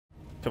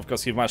Of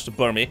course, he managed to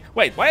burn me.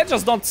 Wait, why I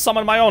just don't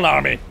summon my own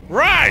army?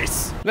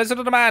 Rise! Ladies and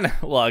gentlemen,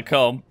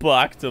 welcome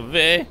back to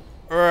the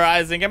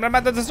Rising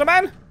Implemented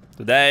Instrument.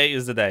 Today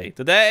is the day.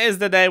 Today is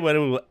the day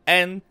where we will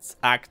end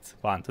Act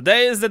 1.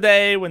 Today is the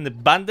day when the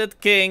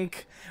Bandit King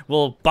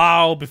will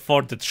bow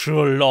before the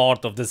true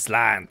lord of this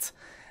land.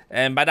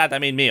 And by that I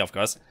mean me, of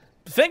course.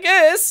 The thing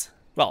is,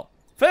 well,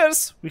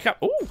 first we have.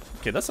 Oh,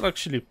 okay, that's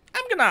actually.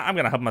 I'm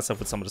gonna help myself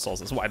with some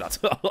resources. Why not?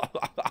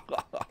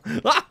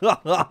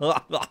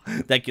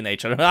 Thank you,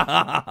 nature.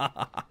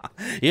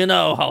 You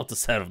know how to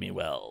serve me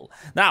well.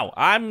 Now,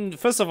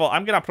 first of all,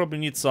 I'm gonna probably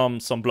need some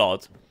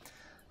blood.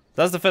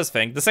 That's the first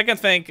thing. The second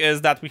thing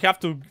is that we have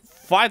to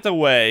fight our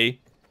way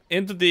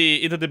into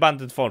the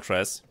bandit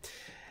fortress.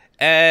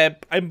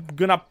 I'm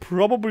gonna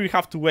probably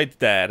have to wait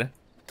there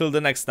till the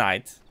next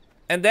night,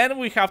 and then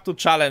we have to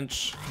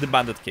challenge the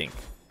Bandit King.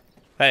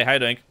 Hey, how you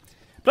doing?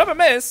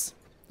 Problem is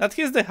that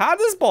he's the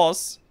hardest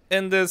boss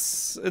in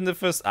the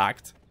first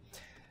act.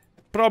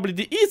 Probably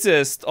the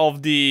easiest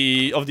of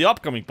the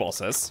upcoming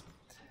bosses,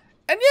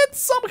 and yet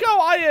somehow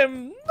I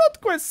am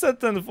not quite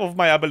certain of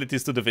my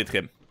abilities to defeat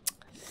him.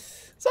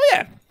 So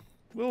yeah,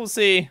 we'll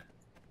see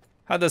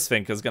how this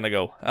thing is gonna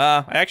go.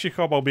 I actually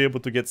hope I'll be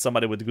able to get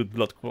somebody with good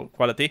blood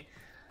quality,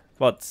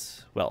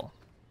 but well,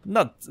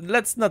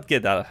 let's not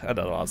get ahead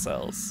of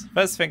ourselves.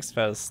 First things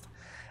first,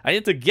 I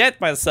need to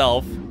get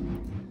myself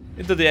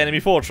into the enemy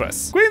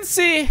fortress.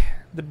 Quincey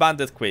the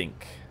Bandit King.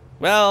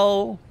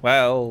 Well.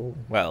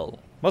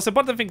 Most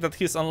important thing that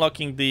he's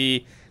unlocking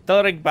the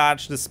tailoring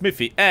badge, the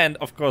smithy, and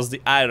of course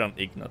the iron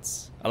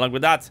ingots. Along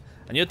with that,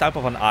 a new type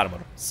of an armor,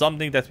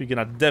 something that we're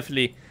gonna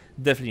definitely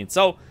need.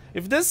 So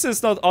if this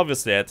is not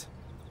obvious yet,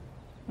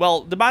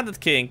 well, the Bandit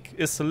King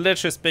is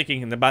literally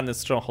speaking in the bandit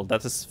stronghold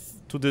that is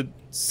to the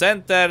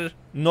center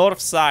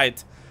north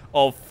side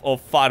of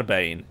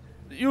Farbane.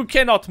 You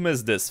cannot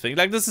miss this thing.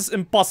 Like, this is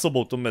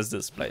impossible to miss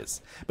this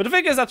place. But the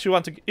thing is that if you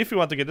want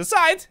to get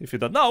inside, if you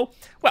don't know,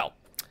 well,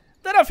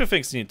 there are a few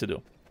things you need to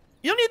do.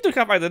 You need to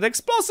have either the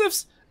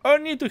explosives or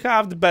you need to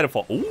have the better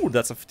fall. Ooh,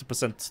 that's a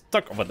 50%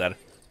 stock over there.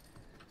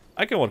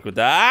 I can work with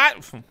that.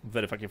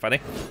 Very fucking funny.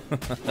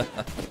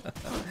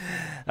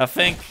 I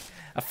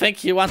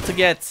think you want to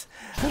get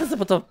a little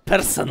bit of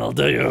personal,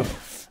 do you?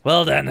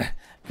 Well then,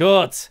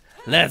 good.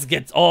 Let's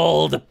get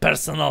all the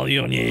personal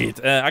you need.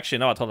 Actually,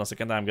 no, hold on a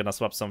second. I'm gonna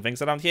swap some things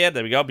around here.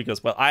 There we go.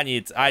 Because, well, I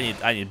need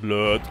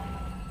blood.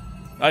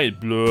 I need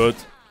blood.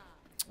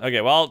 Okay,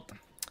 well,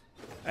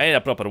 I need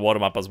a proper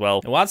warm-up as well.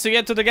 And once you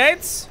get to the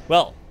gates,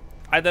 well,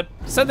 either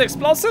send the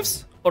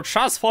explosives or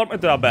transform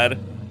into a bear.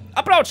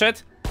 Approach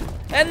it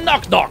and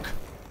knock knock.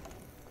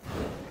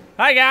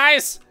 Hi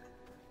guys,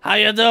 how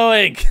you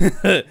doing?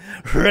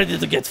 Ready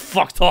to get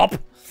fucked up?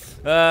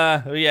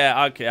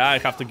 Yeah, okay, I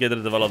have to get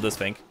rid of all of this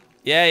thing.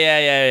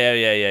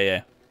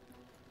 Yeah.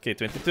 Okay,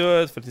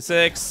 22,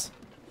 56.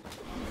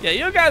 Yeah,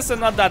 you guys are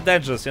not that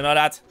dangerous, you know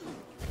that?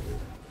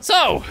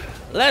 So,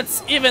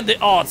 let's even the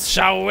odds,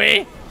 shall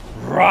we?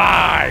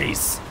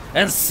 Rise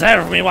and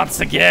serve me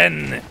once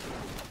again.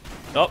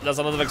 Oh, there's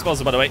a lot of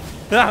explosives, by the way.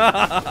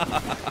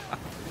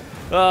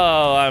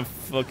 Oh,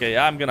 okay.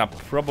 I'm gonna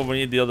probably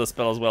need the other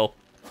spell as well.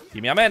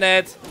 Give me a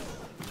minute.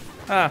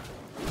 Well,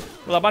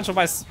 a bunch of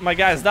my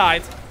guys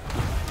died.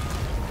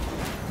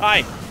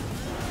 Hi.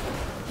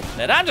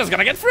 And I'm just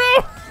gonna get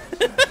through.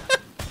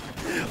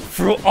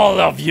 Through all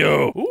of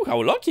you. Ooh,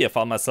 how lucky I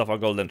found myself a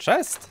golden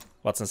chest.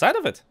 What's inside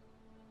of it?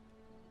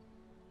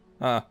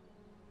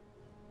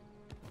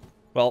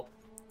 Well,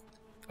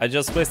 I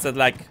just wasted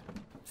like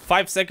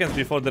 5 seconds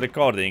before the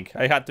recording.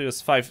 I had to use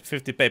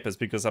 50 papers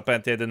because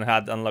apparently I didn't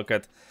have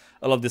unlocked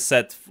all of the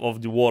set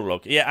of the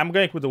Warlock. Yeah, I'm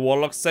going with the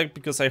Warlock set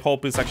because I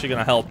hope it's actually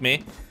gonna help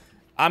me.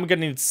 I'm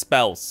gonna need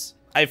spells.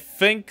 I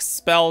think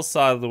spells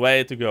are the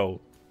way to go.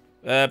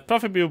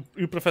 Probably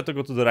you prefer to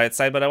go to the right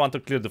side, but I want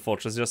to clear the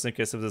fortress just in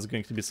case if there's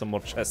going to be some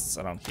more chests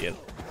around here.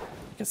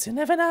 Because you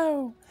never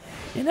know.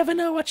 You never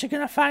know what you're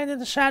gonna find in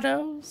the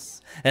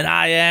shadows. And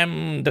I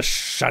am the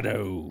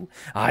shadow.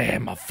 I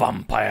am a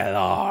vampire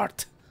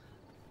lord.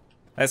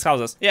 Nice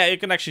houses. Yeah, you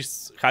can actually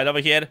hide over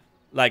here.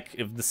 Like,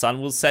 if the sun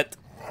will set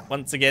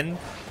once again.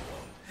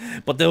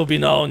 But there will be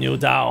no new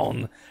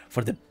down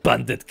for the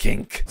Bandit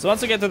King. So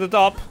once you get to the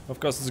top, of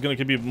course there's going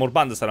to be more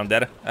bandits around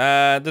there.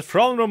 The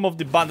throne room of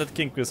the Bandit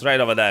King is right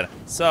over there.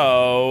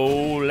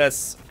 So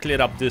let's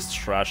clear up this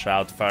trash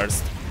out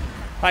first.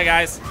 Hi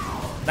guys.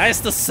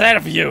 Nice to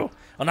serve you.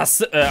 On a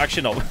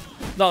actually no.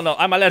 No,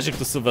 I'm allergic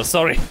to silver,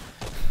 sorry.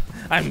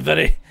 I'm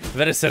very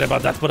sorry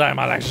about that, but I'm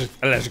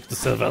allergic to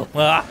silver.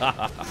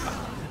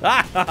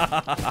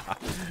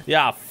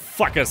 Yeah,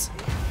 fuckers.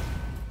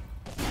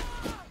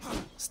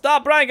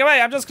 Stop running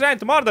away, I'm just trying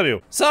to murder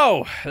you.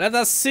 So, let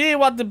us see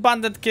what the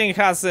Bandit King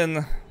has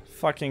in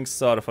fucking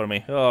store for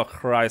me. Oh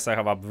Christ, I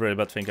have a really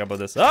bad thing about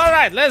this.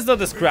 Alright, let's do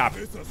this crap.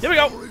 Here we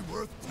go.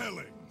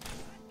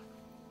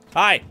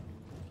 Hi.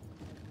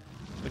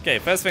 Okay,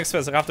 first things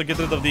first, I have to get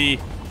rid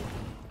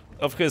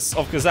of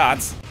his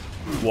ads.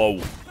 Whoa.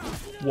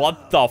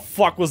 What the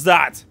fuck was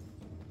that?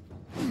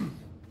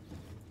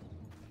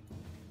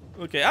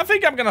 Okay, I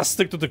think I'm gonna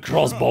stick to the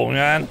crossbow,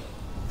 man.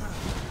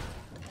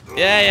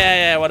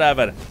 Yeah,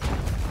 whatever.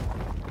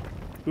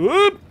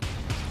 Oop.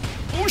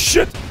 Oh,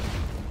 shit.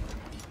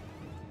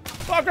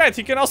 Oh, great,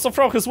 he can also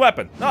throw his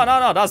weapon.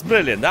 No, that's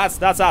brilliant.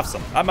 That's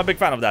awesome. I'm a big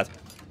fan of that.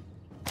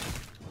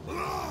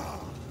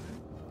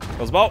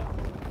 Crossbow.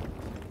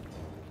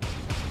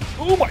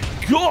 Oh my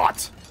god!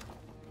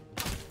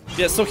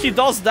 Yeah, so he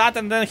does that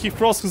and then he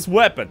throws his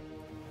weapon.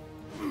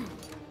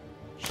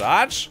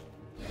 Charge.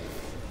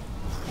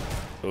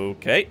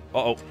 Okay.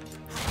 Uh-oh.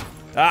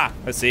 Ah,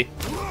 I see.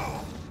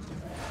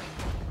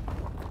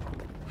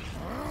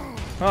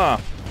 Huh.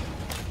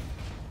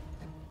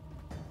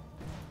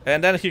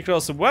 And then he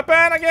throws a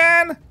weapon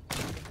again.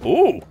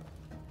 Ooh.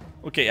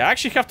 Okay, I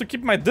actually have to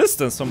keep my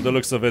distance from the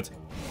looks of it.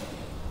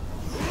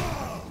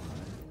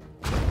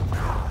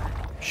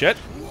 Shit.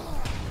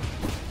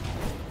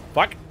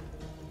 Fuck.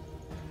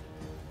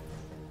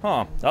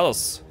 Huh, that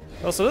was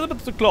a little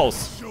bit too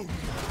close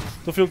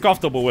to feel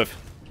comfortable with.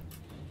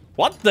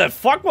 What the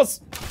fuck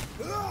was...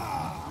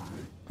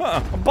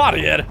 Huh, a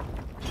barrier.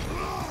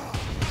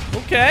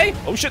 Okay.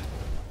 Oh shit.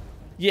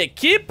 Yeah,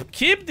 keep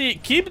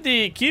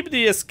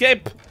the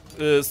escape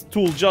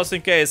tool just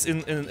in case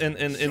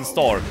in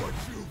store.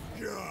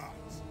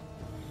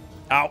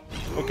 Ow.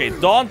 Okay,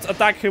 don't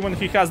attack him when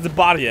he has the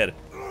barrier.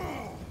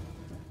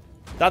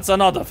 That's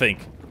another thing.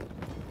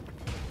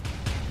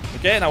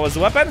 Okay, now where's the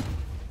weapon?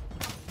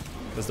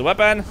 Where's the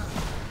weapon?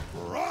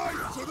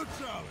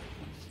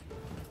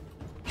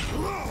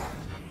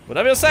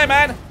 Whatever you say,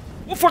 man.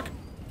 Oh fuck!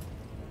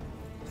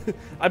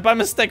 I by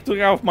mistake took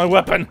out my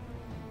weapon.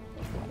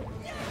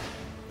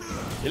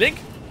 Healing?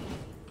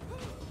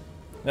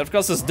 And of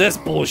course it's this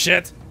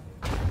bullshit.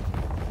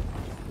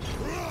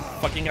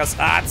 Fucking us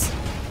ads.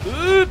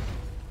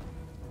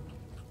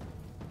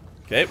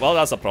 Okay, well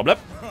that's a problem.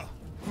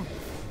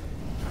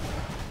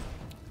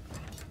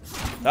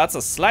 That's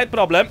a slight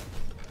problem.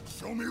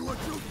 Show me what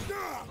you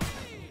got.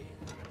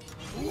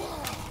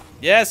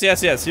 Yes.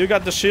 You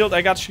got the shield.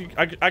 I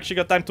actually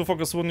got time to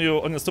focus on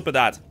your stupid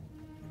ad.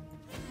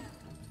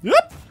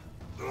 Yep.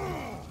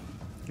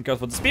 Go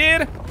for the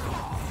spear.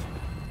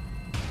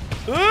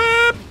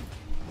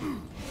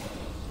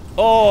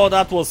 Oh,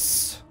 that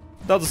was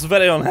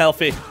very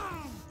unhealthy.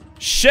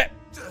 Shit.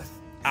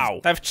 Ow.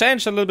 I've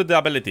changed a little bit the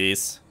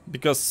abilities.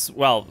 Because,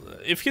 well,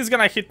 if he's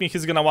gonna hit me,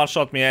 he's gonna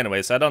one-shot me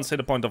anyway, so I don't see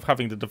the point of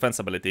having the defense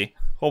ability.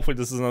 Hopefully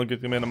this is not going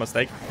to be a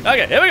mistake.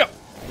 Okay, here we go!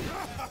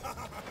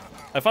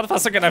 I thought for a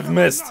second I've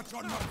missed.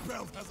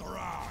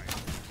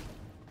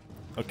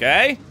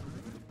 Okay.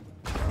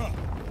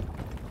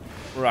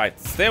 Right,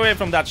 stay away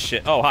from that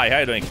shit. Oh, hi, how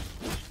you doing?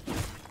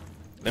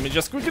 Let me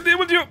just quickly deal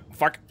with you!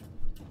 Fuck.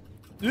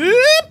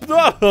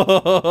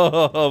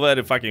 Oh,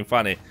 very fucking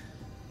funny.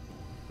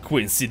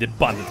 Quincey the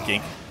Bandit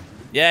King.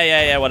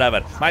 Yeah,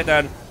 whatever. My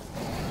turn.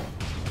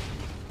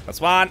 That's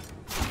one.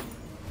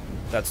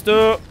 That's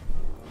two.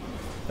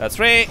 That's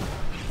three.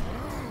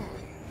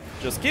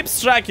 Just keep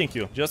striking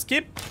you. Just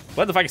keep...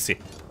 What the fuck is he?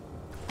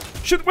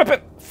 Shoot weapon!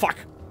 Fuck!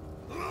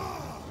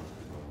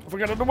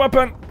 Forget about the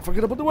weapon!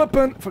 Forget about the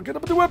weapon! Forget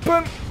about the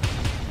weapon!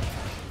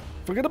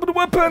 Forget about the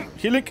weapon!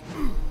 Healing!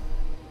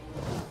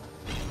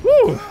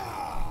 Woo!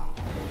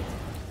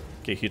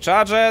 Okay, he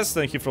charges,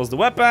 then he throws the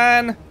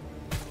weapon.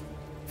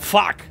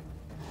 Fuck!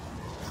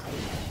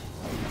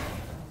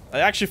 I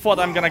actually thought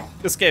I'm gonna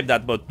escape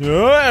that, but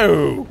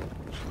no!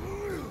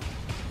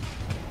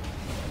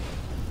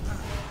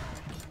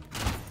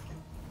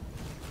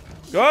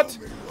 Good.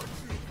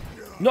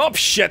 Nope,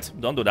 shit.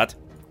 Don't do that.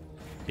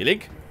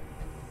 Healing.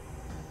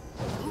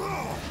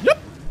 Yep.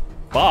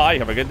 Bye.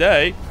 Have a good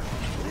day.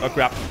 Oh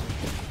crap.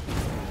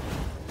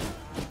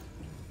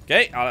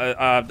 Okay.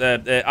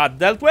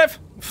 Dealt with.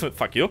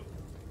 Fuck you.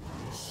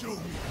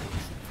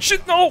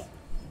 Shit, no.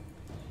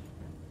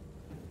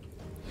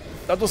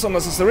 That was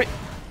unnecessary.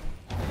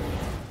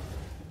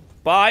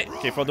 Bye.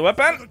 Okay, for the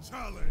weapon.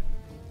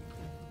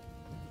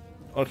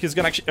 Oh, he's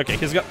gonna actually... Okay,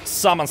 he's gonna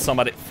summon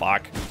somebody.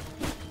 Fuck.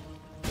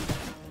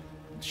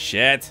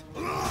 Shit.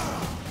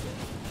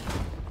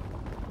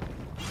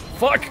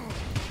 Fuck.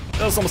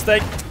 That was a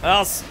mistake.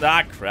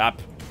 Ah,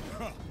 crap.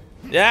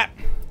 Yeah.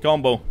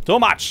 Combo. Too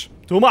much.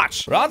 Too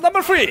much. Round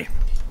number 3.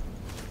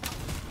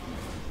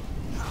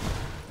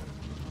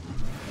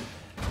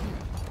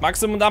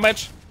 Maximum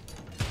damage.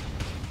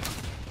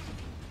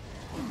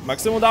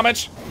 Maximum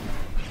damage.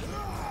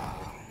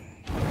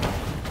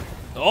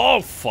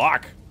 Oh,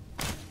 fuck.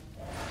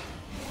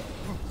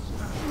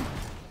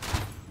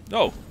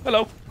 Oh,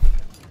 hello.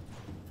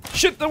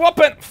 Shit, the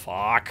weapon!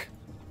 Fuck.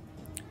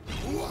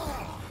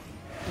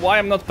 Why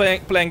I'm not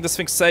playing this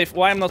thing safe?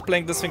 Why I'm not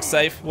playing this thing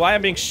safe? Why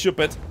I'm being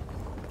stupid?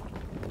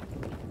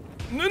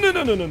 No.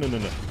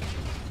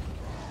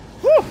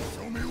 Whew.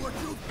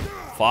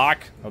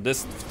 Fuck. Oh,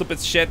 this stupid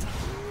shit.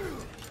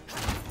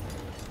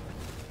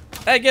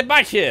 Hey, get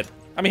back here!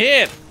 I'm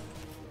here!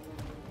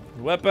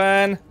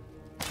 Weapon.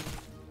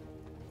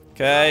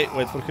 Okay,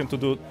 wait for him to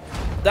do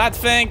that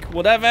thing,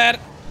 whatever.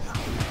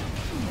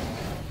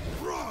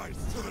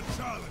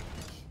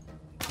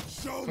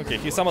 Okay,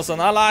 he's almost an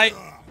ally.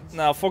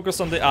 Now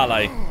focus on the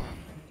ally.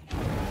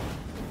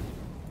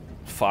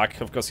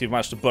 fuck, of course he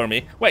managed to burn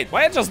me. Wait,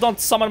 why I just don't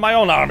summon my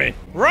own army?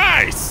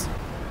 Rice!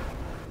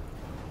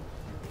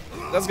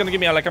 That's gonna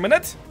give me like a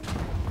minute.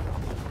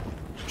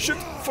 Shit,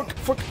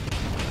 fuck.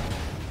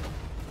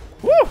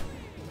 Woo!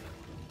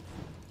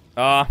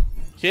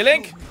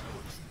 Healing?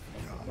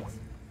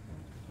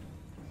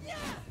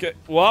 Okay,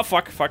 whoa,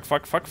 fuck,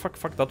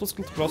 that was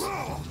close.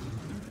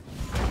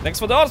 Thanks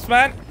for the orbs,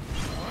 man!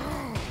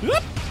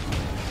 Whoop.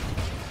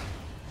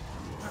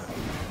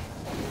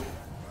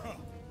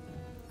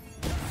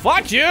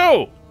 Fuck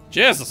you!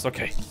 Jesus,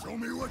 okay.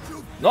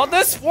 Not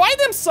this. Why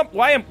them some?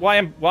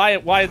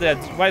 Why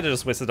they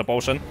just wasted a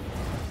potion?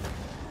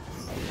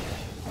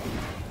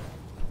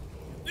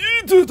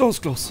 Dude, that was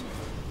close.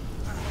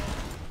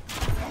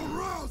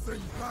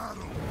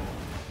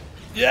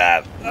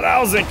 Yeah,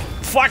 arousing.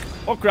 Fuck.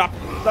 Oh crap.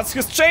 That's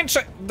his chain.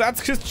 That's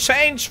his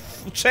chain.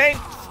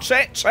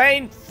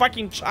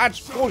 Fucking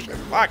charge. Bullshit.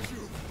 Fuck.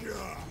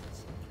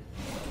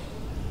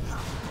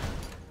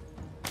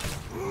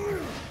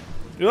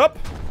 Yup.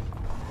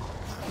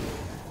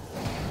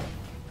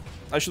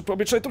 I should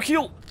probably try to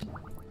heal.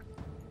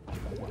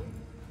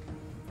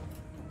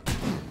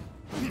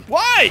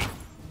 Why?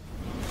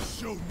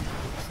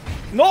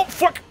 No,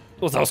 fuck.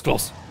 Oh, that was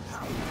close.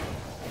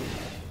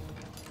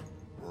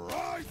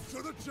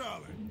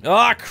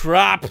 Ah,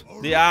 crap.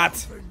 The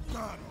art.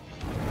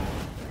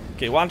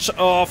 Okay, one shot.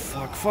 Oh,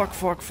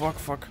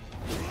 fuck.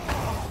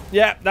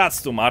 Yeah,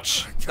 that's too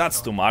much.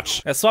 That's too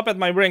much. I swapped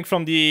my ring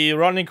from the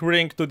running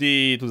ring to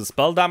the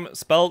spell damage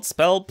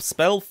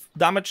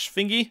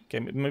thingy. Okay,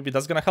 maybe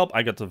that's gonna help.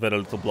 I got a very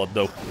little blood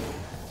though.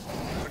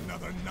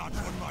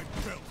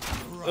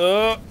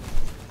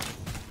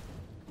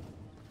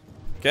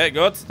 Okay,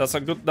 good.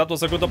 That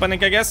was a good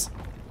opening, I guess.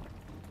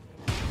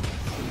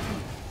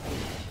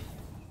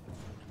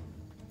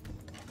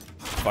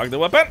 Fuck the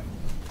weapon.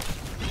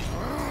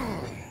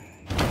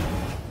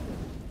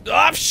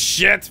 Oh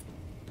shit.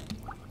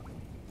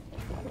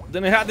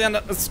 Then we had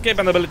the escape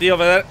ability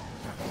over there.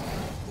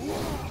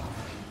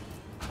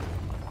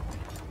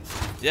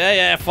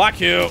 Yeah, fuck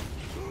you.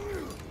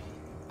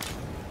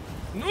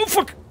 No,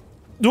 fuck.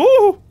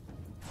 No.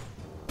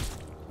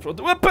 Throw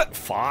the weapon.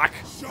 Fuck.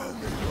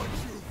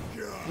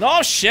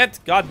 No shit.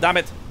 God damn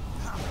it.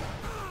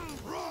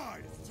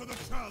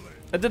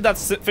 I did that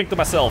thing to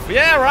myself.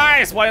 Yeah,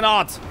 rise. Why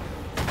not?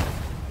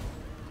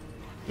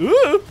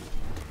 Ooh.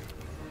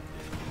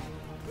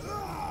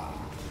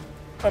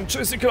 I'm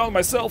chasing around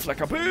myself like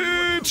a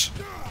bitch!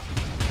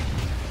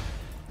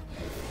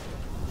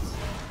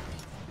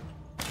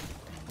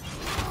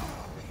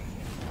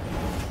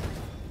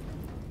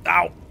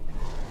 Ow!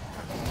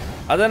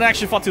 I didn't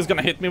actually thought he was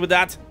gonna hit me with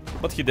that,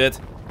 but he did.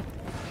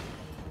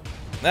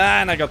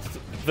 And I got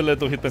the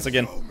little hit points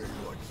again.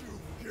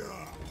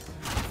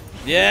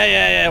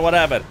 Yeah,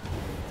 whatever.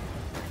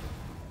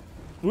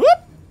 Whoop!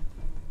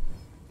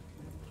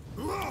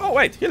 Oh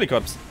wait,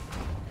 helicopters.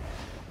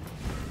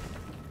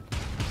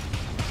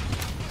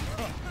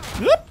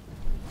 Whoop.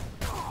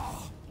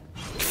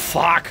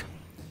 Fuck!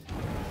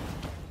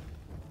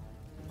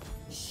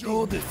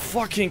 Oh, the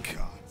fucking...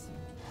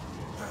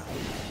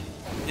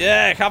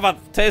 Yeah, have a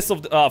taste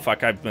of the... Oh,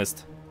 fuck, I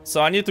missed.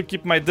 So I need to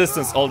keep my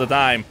distance all the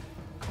time.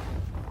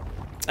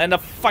 And the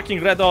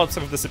fucking red orbs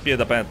have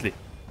disappeared, apparently.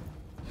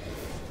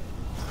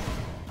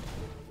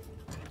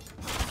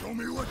 Show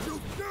me what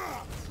you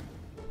got.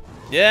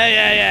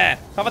 Yeah.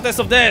 Have a taste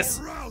of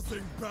this.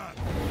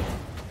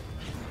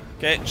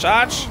 Okay,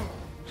 charge.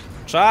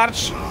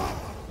 Charge.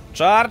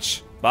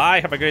 Bye,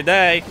 have a great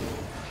day.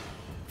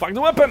 Fuck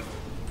the weapon.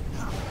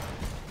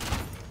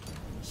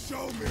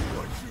 Show me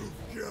what you've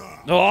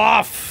got.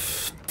 Oh,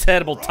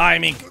 terrible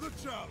timing.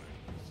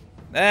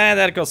 And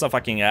there goes a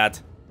fucking ad.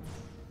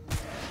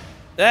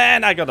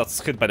 And I got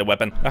hit by the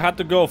weapon. I had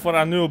to go for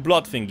a new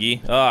blood thingy.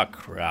 Oh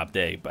crap,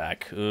 they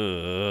back.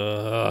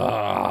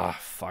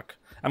 Fuck.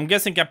 I'm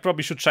guessing I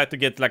probably should try to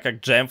get like a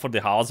gem for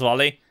the house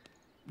valley.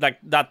 Like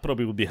that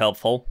probably would be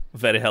helpful.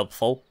 Very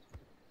helpful.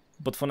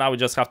 But for now we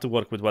just have to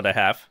work with what I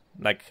have.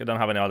 Like I don't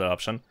have any other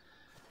option.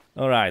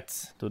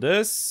 Alright, do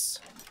this.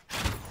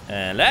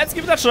 And let's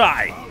give it a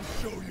try. I'll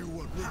show you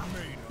what we're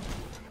made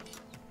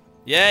of.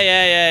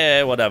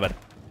 Yeah, whatever.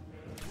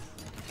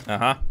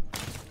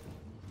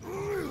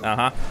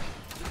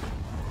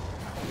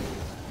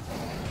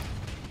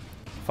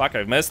 Fuck,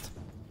 I've missed.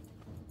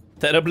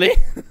 Terribly.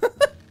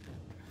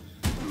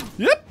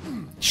 Yep.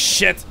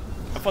 Shit.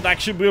 I thought I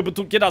should be able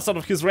to get us out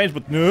of his range,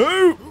 but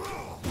no.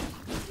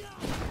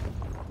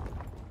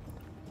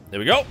 There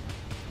we go.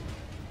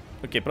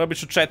 Okay, probably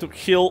should try to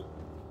heal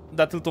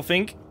that little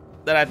thing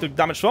that I took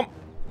damage from.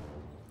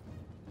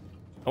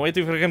 I'm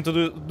waiting for him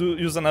to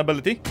use an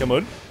ability. Come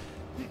on.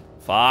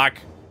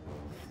 Fuck.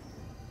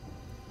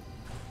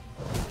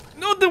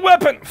 Not the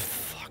weapon!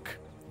 Fuck.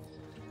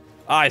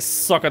 I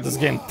suck at this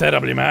game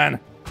terribly, man.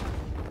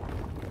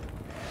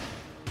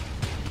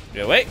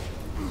 Get away.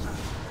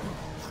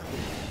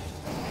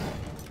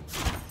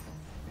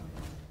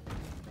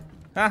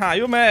 Haha,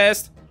 you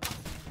missed.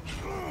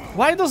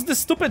 Why does this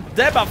stupid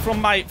debuff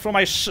from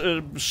my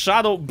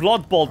shadow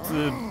blood bolt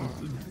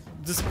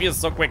disappears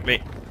so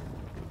quickly.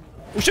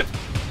 Oh shit!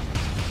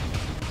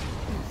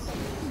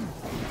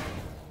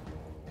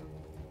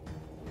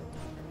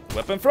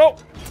 Weapon throw.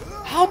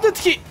 How did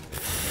he?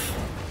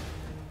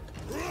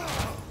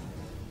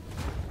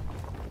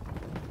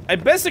 I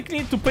basically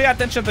need to pay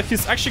attention that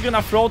he's actually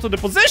gonna throw to the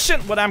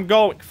position where I'm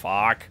going.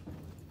 Fuck.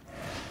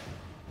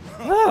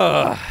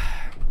 I'm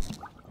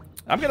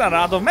gonna run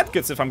out of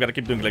medkits if I'm gonna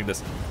keep doing like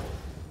this.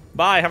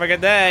 Bye, have a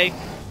good day.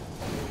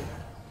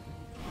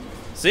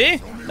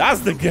 See?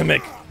 That's the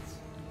gimmick.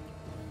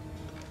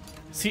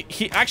 See,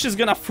 he actually is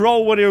gonna throw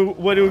where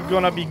you're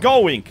gonna be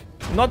going,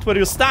 not where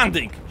you're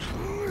standing.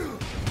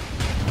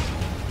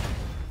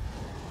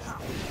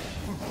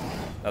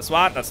 That's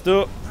one, that's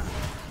two.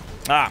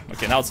 Ah,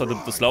 okay, now it's a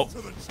little too slow.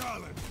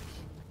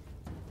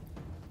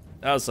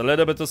 That was a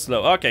little bit too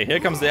slow. Okay, here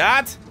comes the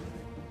ad.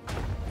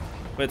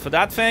 Wait for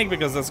that thing,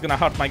 because that's gonna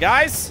hurt my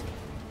guys.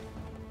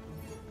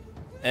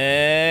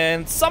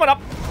 And sum it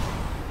up.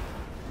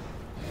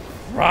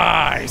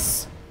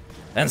 Rise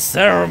and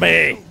serve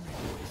me.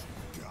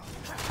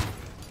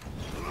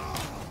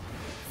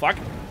 Fuck.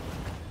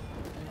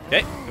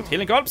 Okay, good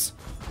healing corpse.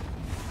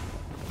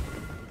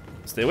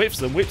 Stay away,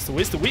 stay away, stay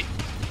away, stay away.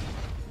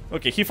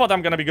 Okay, he thought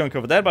I'm gonna be going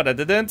over there, but I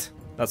didn't.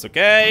 That's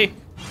okay.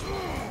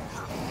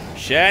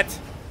 Shit.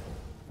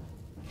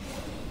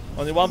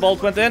 Only one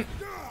bolt went in.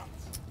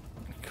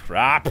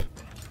 Crap.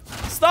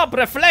 Stop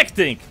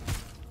reflecting.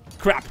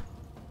 Crap.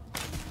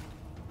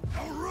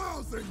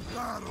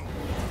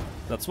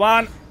 That's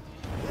one.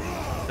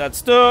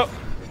 That's two.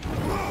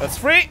 That's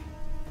three.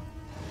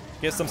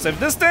 Get some safe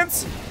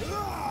distance.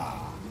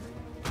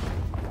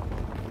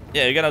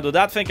 Yeah, you're gonna do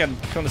that thing and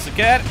come as you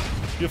can.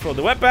 You throw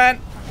the weapon.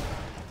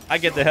 I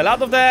get the hell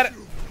out of there.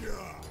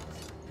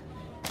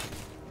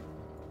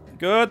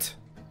 Good.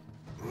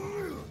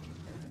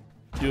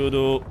 You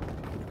do...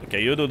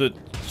 Okay, you do the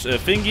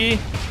thingy.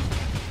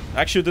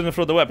 Actually, you didn't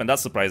throw the weapon.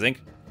 That's surprising.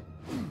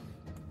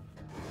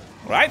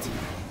 Right?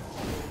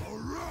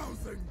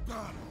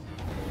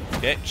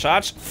 Okay,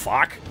 charge.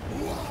 Fuck.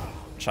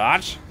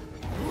 Charge.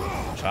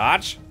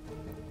 Charge.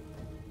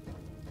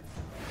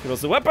 Here's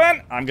the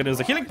weapon. I'm gonna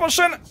use a healing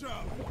potion.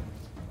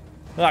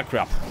 Ah,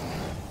 crap.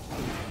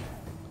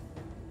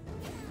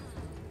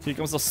 Here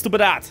comes the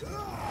stupid ad.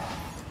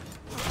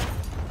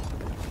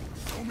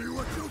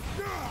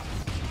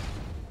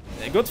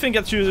 A good thing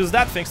that you use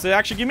that thing, so they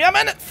actually give me a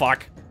minute.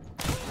 Fuck.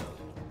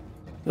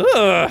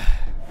 Ugh.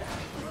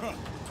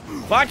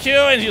 Fuck you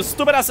and you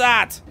stupid ass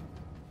ad.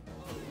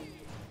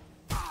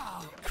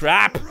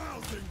 Crap.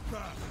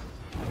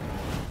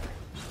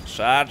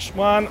 Charge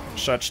one,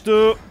 charge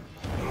two,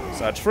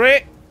 charge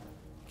three.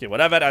 Okay,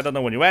 whatever. I don't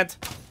know when you went.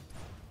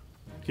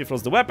 He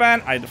throws the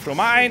weapon. I throw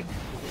mine.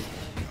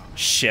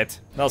 Shit,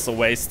 that was a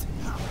waste.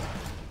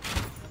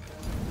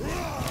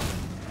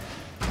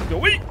 Go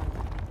wee.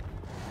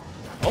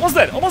 Almost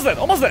dead, almost dead,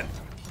 almost dead.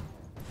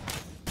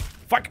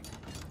 Fuck.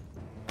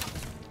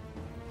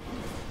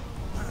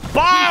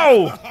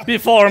 Bow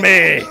before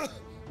me.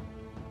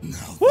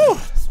 Woo.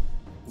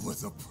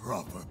 Was a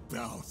proper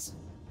bout.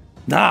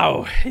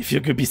 Now, if you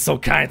could be so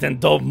kind and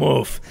don't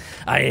move.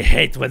 I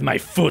hate when my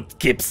foot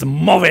keeps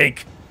moving.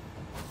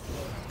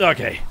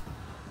 Okay.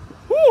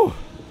 Woo.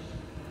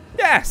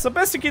 Yeah, so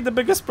basically the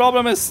biggest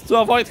problem is to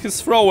avoid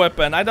his throw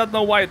weapon. I don't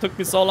know why it took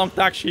me so long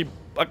to actually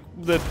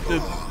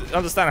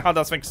understand how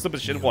that thing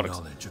stupid shit works.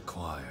 Knowledge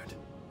acquired.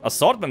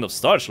 Assortment of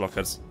storage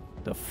lockers.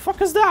 The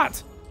fuck is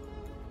that?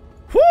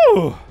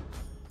 Whew.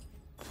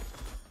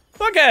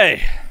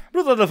 Okay,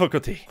 brutal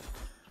difficulty.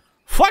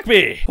 Fuck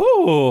me.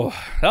 Ooh,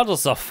 that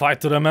was a fight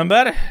to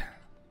remember.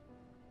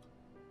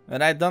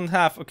 And I don't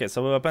have... Okay,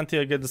 so apparently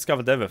I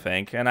discovered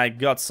everything. And I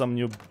got some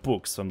new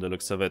books from the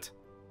looks of it.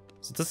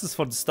 So this is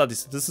for the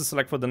studies. This is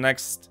like for the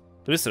next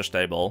research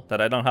table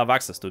that I don't have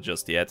access to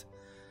just yet.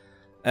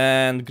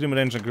 And Grim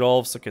Ranger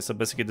Groves. Okay, so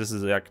basically this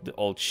is like the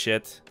old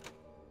shit.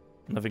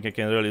 Nothing I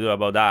can really do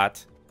about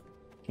that.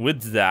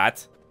 With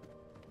that.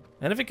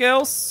 Anything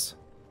else?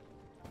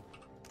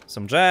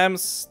 Some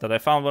gems that I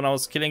found when I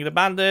was killing the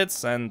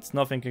bandits. And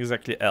nothing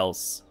exactly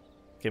else.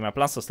 Okay, my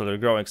plants are still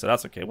growing, so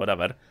that's okay,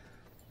 whatever.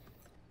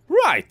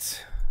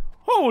 Right.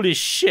 Holy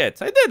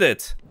shit, I did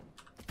it.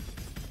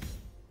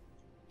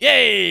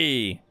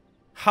 Yay!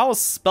 House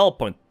spell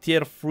point,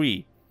 tier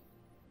 3.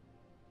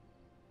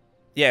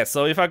 Yeah,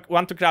 so if I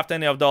want to craft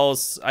any of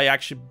those, I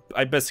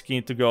basically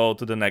need to go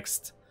to the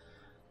next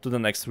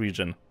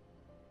region.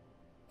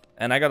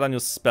 And I got a new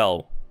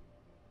spell.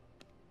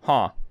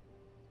 Huh.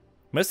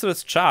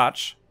 Mistress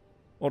Charge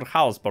or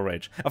House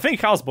Barrage. I think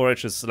House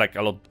Barrage is like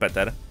a lot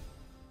better.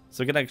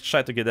 So I'm gonna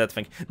try to get that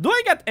thing. Do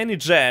I get any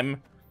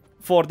gem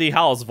for the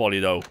house volley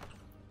though?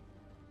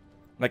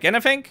 Like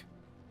anything?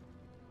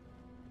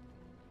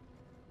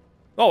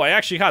 Oh, I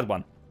actually had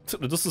one.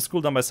 Reduces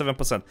cooldown by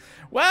 7%.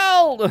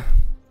 Well,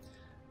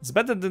 it's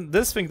better than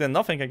this thing than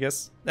nothing, I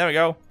guess. There we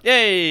go.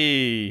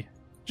 Yay!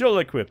 Jewel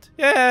equipped.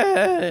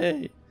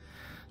 Yay!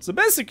 So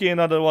basically, in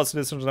other words,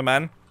 ladies and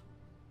gentlemen,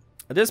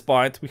 at this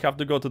point, we have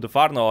to go to the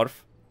far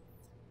north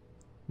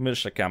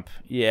Militia camp.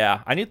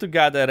 Yeah, I need to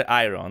gather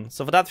iron.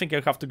 So for that thing,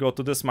 I have to go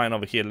to this mine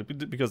over here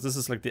because this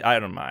is like the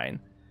iron mine.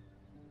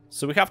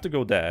 So we have to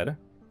go there.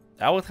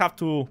 I would have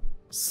to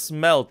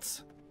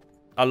smelt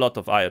a lot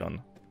of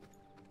iron.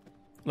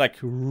 Like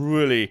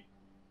really,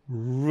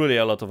 really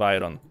a lot of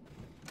iron.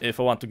 If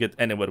I want to get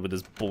anywhere with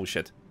this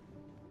bullshit.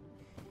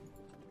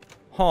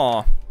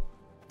 Huh.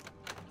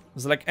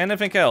 Is there like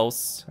anything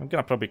else? I'm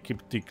gonna probably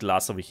keep the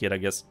glass over here, I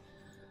guess.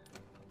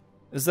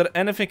 Is there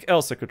anything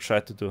else I could try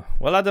to do?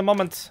 Well, at the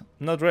moment,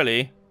 not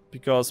really.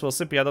 Because, well,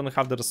 simply I don't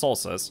have the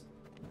resources.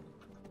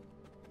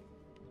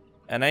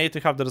 And I need to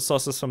have the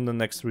resources from the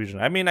next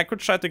region. I mean, I could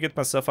try to get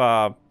myself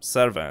a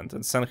servant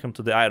and send him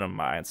to the iron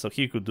mine, so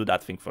he could do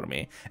that thing for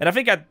me. And I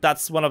think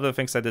that's one of the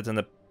things I did in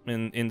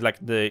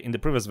the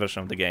previous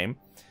version of the game.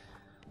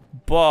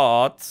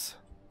 But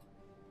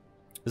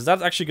is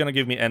that actually gonna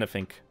give me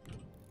anything?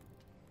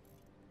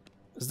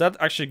 Is that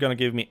actually gonna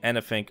give me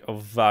anything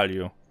of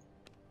value?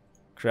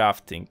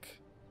 Crafting.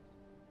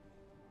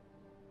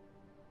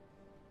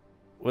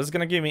 Well, it's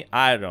gonna give me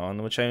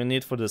iron, which I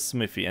need for the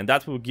smithy, and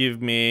that will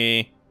give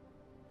me...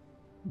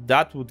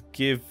 That would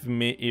give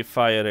me, if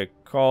I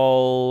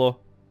recall...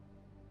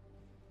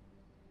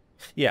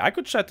 Yeah, I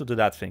could try to do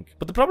that thing.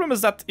 But the problem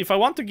is that if I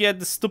want to get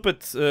the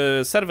stupid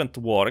servant to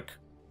work,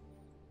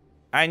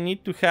 I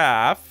need to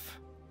have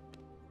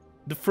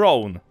the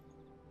throne.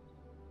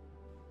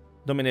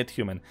 Dominate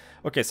human.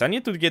 Okay, so I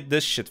need to get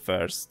this shit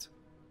first.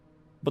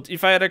 But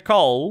if I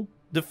recall,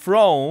 the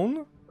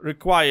throne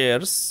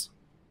requires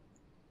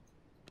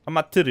a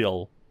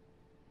material.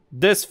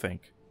 This thing.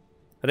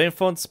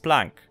 Reinforced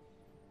plank.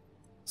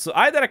 So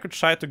either I could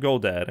try to go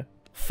there,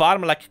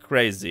 farm like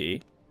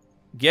crazy,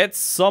 get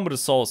some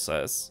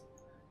resources,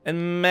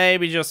 and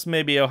maybe, just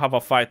maybe, I'll have a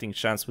fighting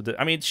chance with it.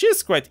 I mean,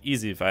 she's quite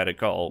easy if I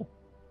recall.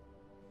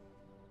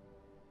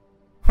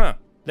 Huh.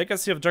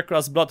 Legacy of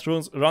Dracula's blood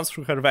runs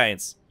through her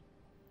veins.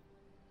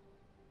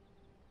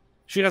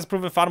 She has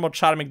proven far more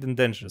charming than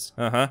dangerous.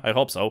 I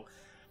hope so.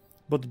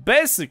 But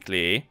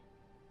basically...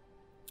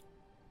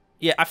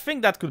 Yeah, I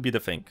think that could be the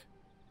thing.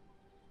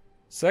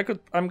 So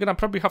I'm gonna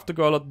probably have to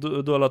go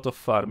do a lot of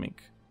farming.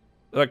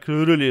 Like,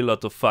 really a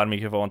lot of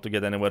farming if I want to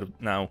get anywhere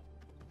now.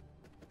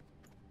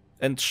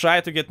 And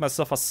try to get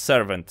myself a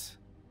servant.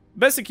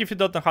 Basically, if you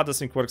don't know how this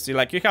thing works, you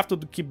have to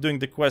keep doing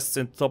the quests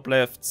in the top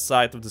left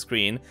side of the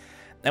screen.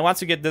 And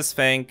once you get this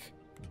thing,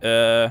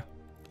 I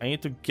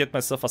need to get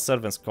myself a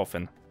servant's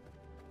coffin.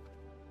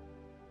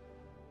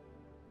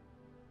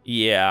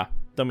 Yeah,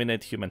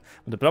 dominate human.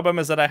 But the problem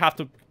is that I have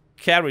to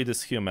carry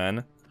this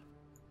human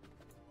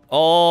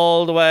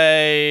all the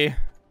way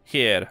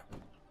here,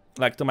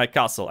 like to my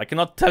castle. I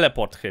cannot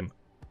teleport him,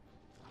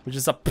 which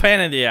is a pain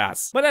in the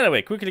ass. But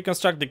anyway, quickly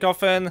construct the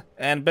coffin,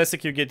 and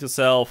basically you get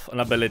yourself an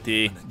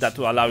ability that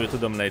will allow you to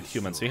dominate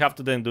humans. So you have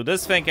to then do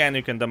this thing, and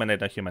you can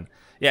dominate a human.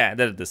 Yeah,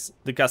 there it is,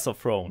 the castle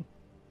throne.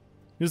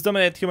 Use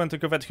dominate human to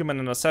convert human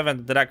into a servant,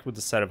 interact with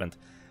the servant.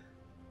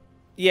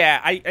 Yeah,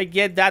 I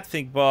get that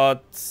thing,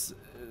 but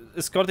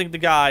escorting the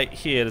guy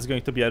here is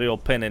going to be a real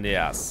pain in the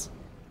ass.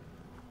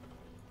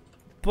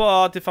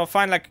 But if I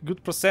find like a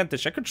good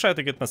percentage, I could try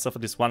to get myself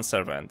at least one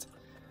servant.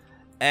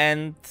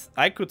 And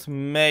I could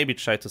maybe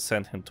try to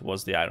send him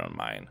towards the iron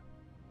mine.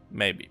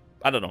 Maybe.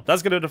 I don't know.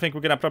 That's gonna be the thing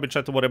we're gonna probably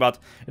try to worry about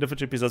in the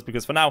future episodes,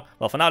 because for now,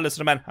 well,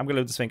 listen, man, I'm gonna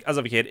leave this thing as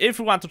over here. If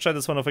you want to try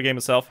this one of a game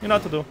yourself, you know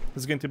what to do.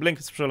 It's going to be linked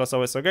in the description as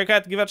always, so go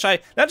ahead, give it a try.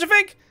 Let you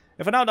think!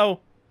 If for now,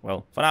 though,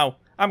 well, for now,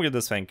 I'm gonna do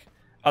this thing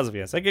as of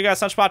here. Thank you guys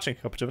so much for watching.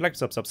 Hope you like,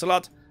 subs a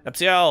lot. Up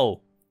to you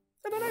all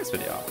in the next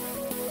video.